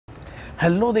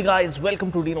Hello there guys,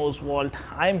 welcome to Dino's Vault.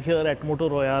 I'm here at Motor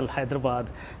Royale, Hyderabad,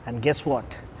 and guess what?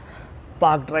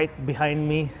 Parked right behind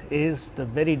me is the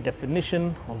very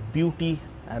definition of beauty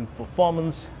and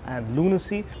performance and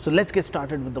lunacy. So let's get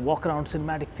started with the walk-around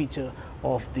cinematic feature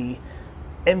of the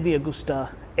MV Agusta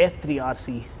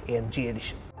F3RC AMG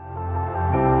edition.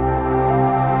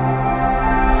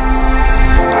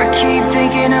 I keep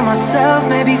thinking to myself,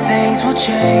 maybe things will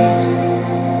change,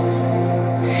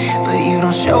 but you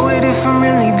don't show it if I'm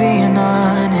really being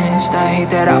honest. I hate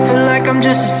that I feel like I'm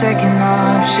just a second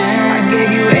option. I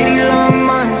gave you 80 long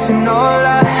months and all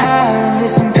I have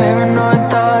is some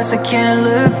paranoid thoughts I can't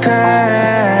look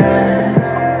past.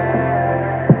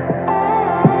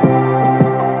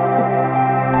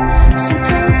 So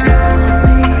don't tell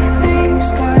me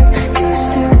things like you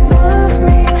still love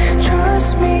me,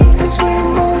 trust me, 'cause we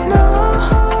both know.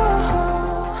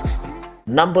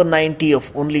 Number 90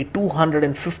 of only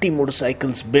 250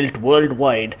 motorcycles built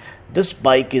worldwide, this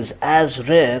bike is as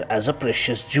rare as a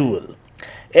precious jewel.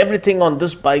 Everything on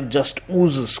this bike just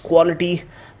oozes quality.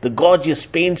 The gorgeous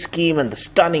paint scheme and the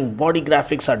stunning body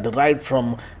graphics are derived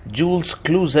from Jules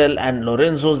Cluzel and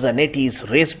Lorenzo Zanetti's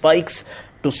race bikes.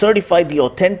 To certify the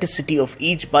authenticity of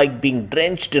each bike being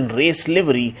drenched in race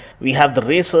livery, we have the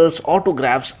racers'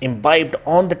 autographs imbibed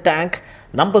on the tank.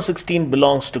 Number 16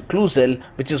 belongs to Cluzel,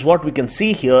 which is what we can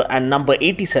see here, and number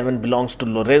 87 belongs to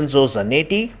Lorenzo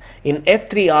Zanetti. In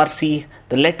F3RC,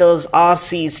 the letters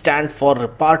RC stand for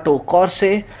Reparto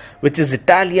Corse, which is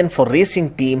Italian for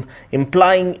racing team,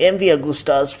 implying MV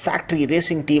Agusta's factory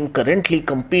racing team currently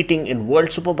competing in World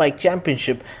Superbike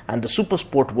Championship and the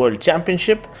Supersport World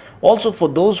Championship. Also, for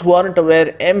those who aren't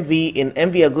aware, MV in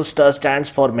MV Agusta stands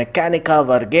for Meccanica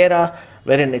Varghera,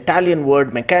 where an Italian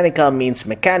word Meccanica means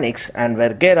mechanics, and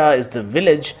Varghera is the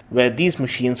village where these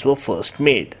machines were first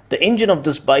made. The engine of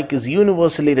this bike is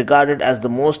universally regarded as the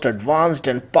most advanced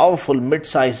and powerful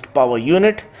mid-sized power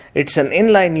unit. It's an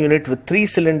inline unit with 3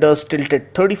 cylinders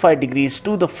tilted 35 degrees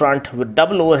to the front with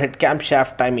double overhead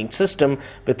camshaft timing system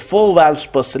with 4 valves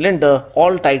per cylinder,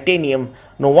 all titanium.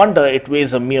 No wonder it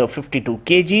weighs a mere 52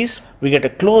 kgs. We get a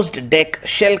closed deck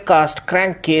shell cast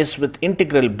crankcase with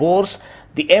integral bores.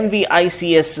 The MV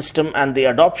ICS system and the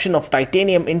adoption of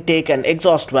titanium intake and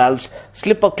exhaust valves,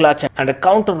 slipper clutch and a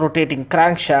counter-rotating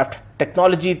crankshaft,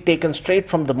 technology taken straight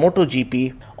from the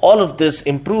MotoGP. All of this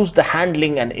improves the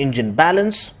handling and engine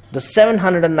balance. The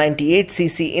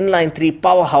 798cc inline 3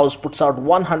 powerhouse puts out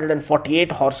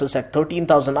 148 horses at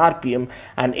 13,000 rpm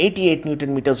and 88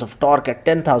 Nm of torque at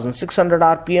 10,600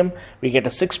 rpm. We get a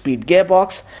 6-speed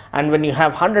gearbox, and when you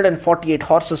have 148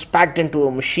 horses packed into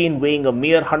a machine weighing a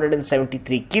mere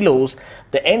 173 kilos,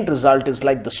 the end result is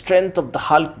like the strength of the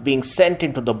Hulk being sent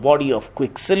into the body of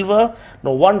Quicksilver.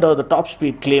 No wonder the top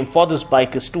speed claim for this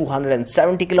bike is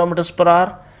 270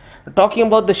 km/h. Talking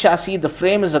about the chassis, the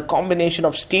frame is a combination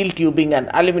of steel tubing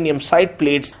and aluminium side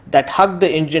plates that hug the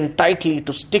engine tightly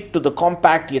to stick to the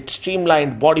compact yet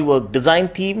streamlined bodywork design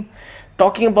theme.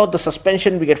 Talking about the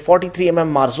suspension, we get 43mm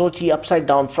Marzocchi upside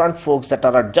down front forks that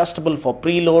are adjustable for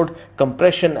preload,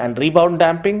 compression and rebound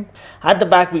damping. At the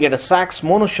back we get a Sachs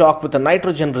monoshock with a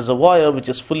nitrogen reservoir which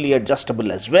is fully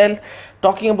adjustable as well.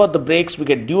 Talking about the brakes, we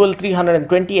get dual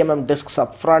 320mm discs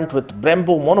up front with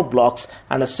Brembo monoblocks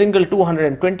and a single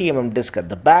 220mm disc at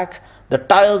the back. The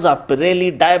tires are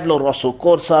Pirelli Diablo Rosso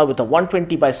Corsa with a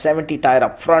 120/70 tire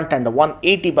up front and a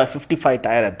 180/55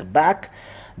 tire at the back.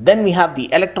 Then we have the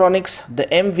electronics, the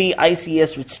MV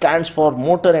ICS, which stands for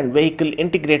Motor and Vehicle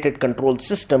Integrated Control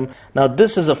System. Now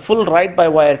this is a full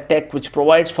ride-by-wire tech which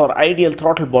provides for ideal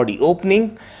throttle body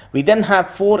opening. We then have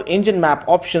 4 engine map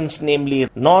options, namely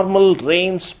Normal,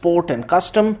 Rain, Sport and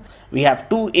Custom. We have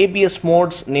 2 ABS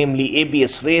modes, namely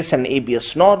ABS Race and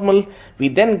ABS Normal. We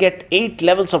then get 8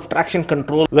 levels of traction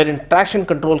control, wherein traction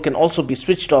control can also be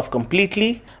switched off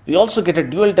completely. We also get a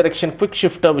dual direction quick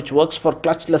shifter which works for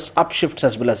clutchless upshifts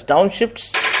as well as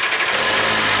downshifts.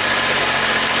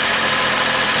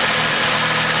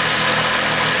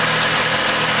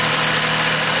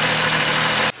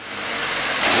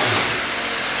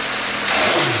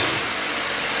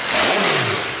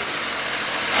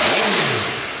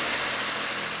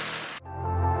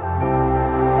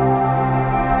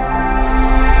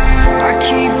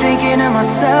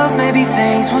 Myself, maybe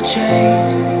things will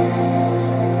change,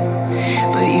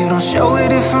 but you don't show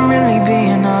it if I'm really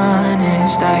being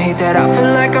honest. I hate that I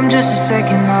feel like I'm just a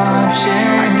second option.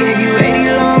 I gave you 80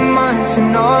 long months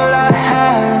and all I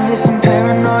have is some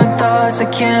paranoid thoughts I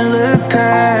can't look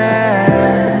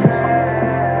past.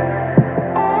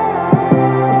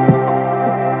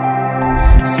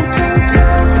 So don't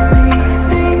tell me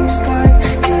things like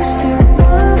you still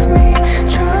love me,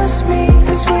 trust me,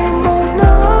 'cause we both know.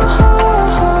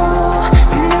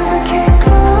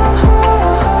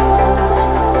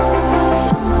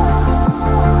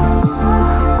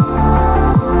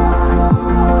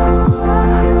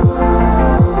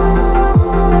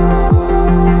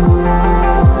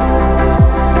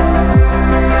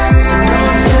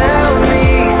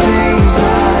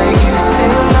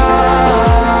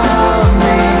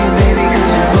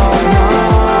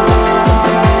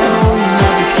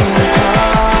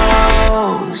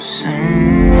 same.